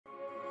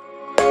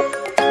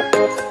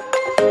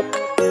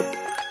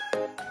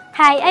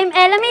Hi, I'm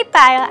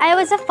Parro. I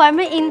was a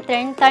former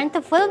intern turned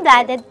to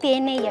full-blooded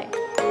P&Aer.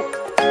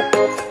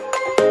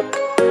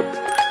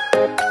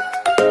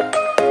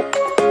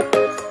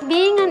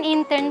 Being an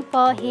intern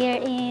po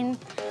here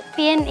in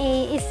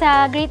P&A is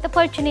a great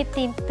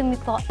opportunity to me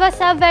po. It was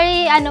a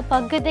very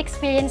good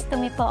experience to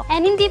me po.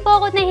 And hindi po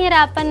ako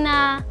nahihirapan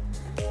na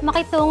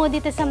makitungo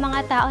dito sa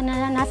mga tao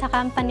na nasa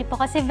company po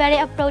kasi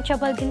very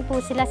approachable din po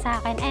sila sa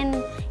akin.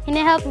 And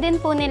hinahelp din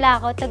po nila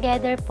ako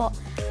together po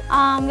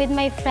with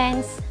my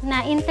friends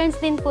na interns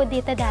din po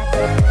dito dati.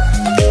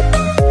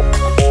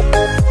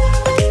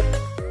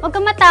 Huwag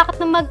kang matakot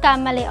na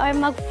magkamali or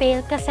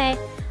mag-fail kasi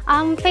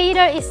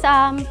failure is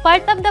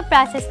part of the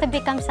process to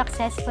become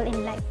successful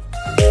in life.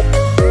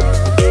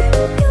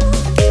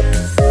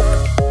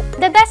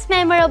 The best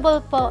memorable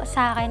po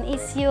sa akin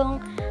is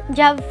yung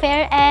job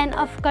fair and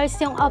of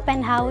course yung open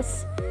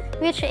house,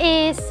 which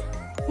is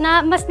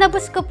mas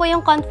naboost ko po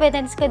yung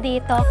confidence ko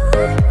dito.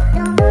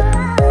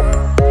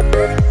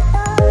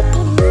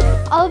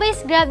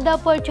 Always grab the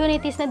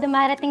opportunities na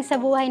dumarating sa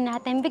buhay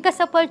natin because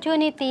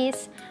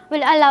opportunities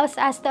will allow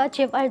us to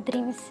achieve our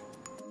dreams.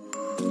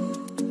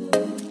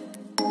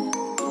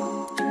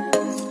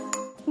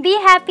 Be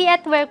happy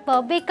at work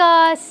po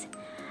because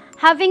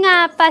having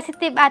a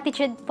positive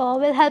attitude po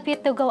will help you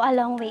to go a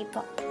long way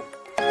po.